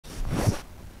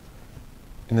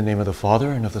In the name of the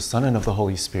Father, and of the Son, and of the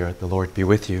Holy Spirit, the Lord be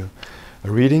with you. A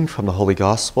reading from the Holy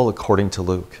Gospel according to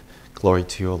Luke. Glory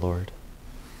to you, O Lord.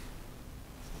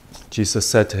 Jesus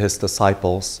said to his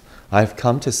disciples, I have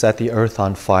come to set the earth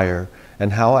on fire,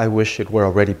 and how I wish it were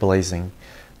already blazing.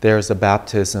 There is a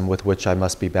baptism with which I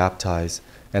must be baptized,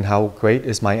 and how great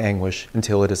is my anguish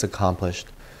until it is accomplished.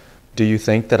 Do you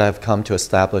think that I have come to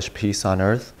establish peace on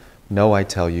earth? No, I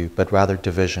tell you, but rather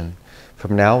division.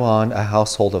 From now on, a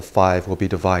household of 5 will be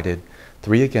divided,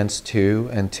 3 against 2,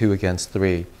 and 2 against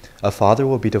 3. A father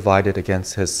will be divided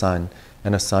against his son,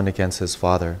 and a son against his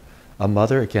father, a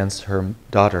mother against her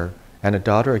daughter, and a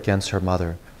daughter against her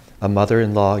mother, a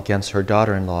mother-in-law against her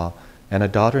daughter-in-law, and a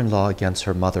daughter-in-law against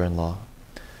her mother-in-law.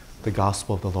 The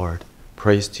Gospel of the Lord.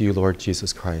 Praise to you, Lord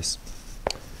Jesus Christ.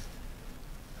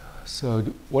 So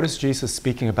what is Jesus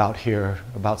speaking about here,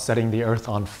 about setting the earth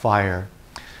on fire?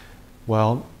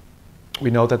 Well, we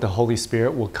know that the Holy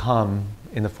Spirit will come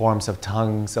in the forms of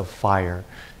tongues of fire,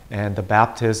 and the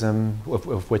baptism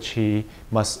of which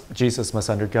Jesus must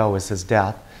undergo is his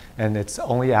death, and it's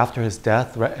only after his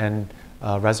death and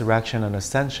resurrection and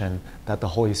ascension that the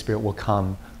Holy Spirit will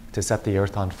come to set the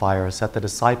earth on fire, set the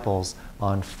disciples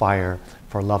on fire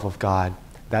for love of God,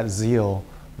 that zeal,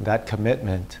 that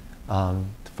commitment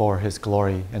for his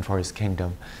glory and for his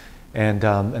kingdom. And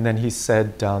then he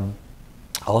said,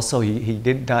 also, he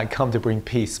did not come to bring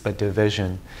peace, but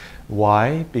division.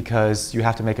 Why? Because you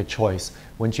have to make a choice.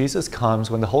 When Jesus comes,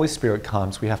 when the Holy Spirit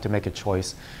comes, we have to make a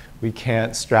choice. We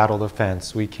can't straddle the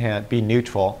fence. We can't be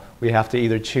neutral. We have to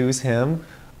either choose him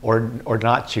or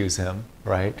not choose him,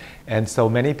 right? And so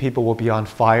many people will be on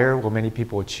fire, many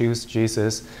people will choose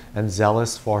Jesus and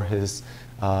zealous for his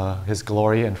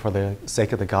glory and for the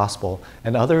sake of the gospel.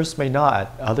 And others may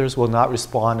not. Others will not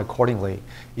respond accordingly,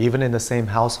 even in the same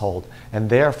household. And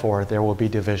therefore, there will be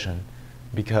division.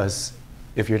 Because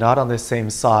if you're not on the same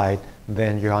side,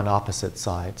 then you're on opposite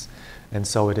sides. And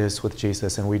so it is with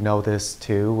Jesus. And we know this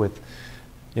too with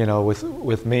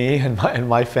me and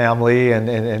my family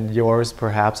and yours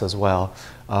perhaps as well.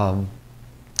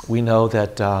 We know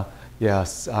that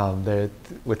yes,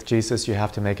 with Jesus you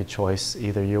have to make a choice.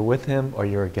 Either you're with him or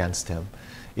you're against him.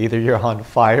 Either you're on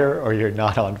fire or you're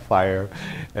not on fire.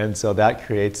 And so that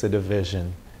creates a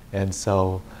division. And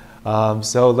so,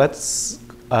 let's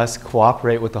us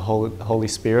cooperate with the Holy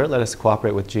Spirit. Let us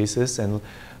cooperate with Jesus and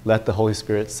let the Holy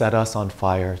Spirit set us on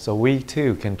fire. So we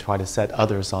too can try to set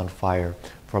others on fire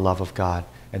for love of God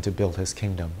and to build his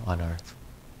kingdom on earth.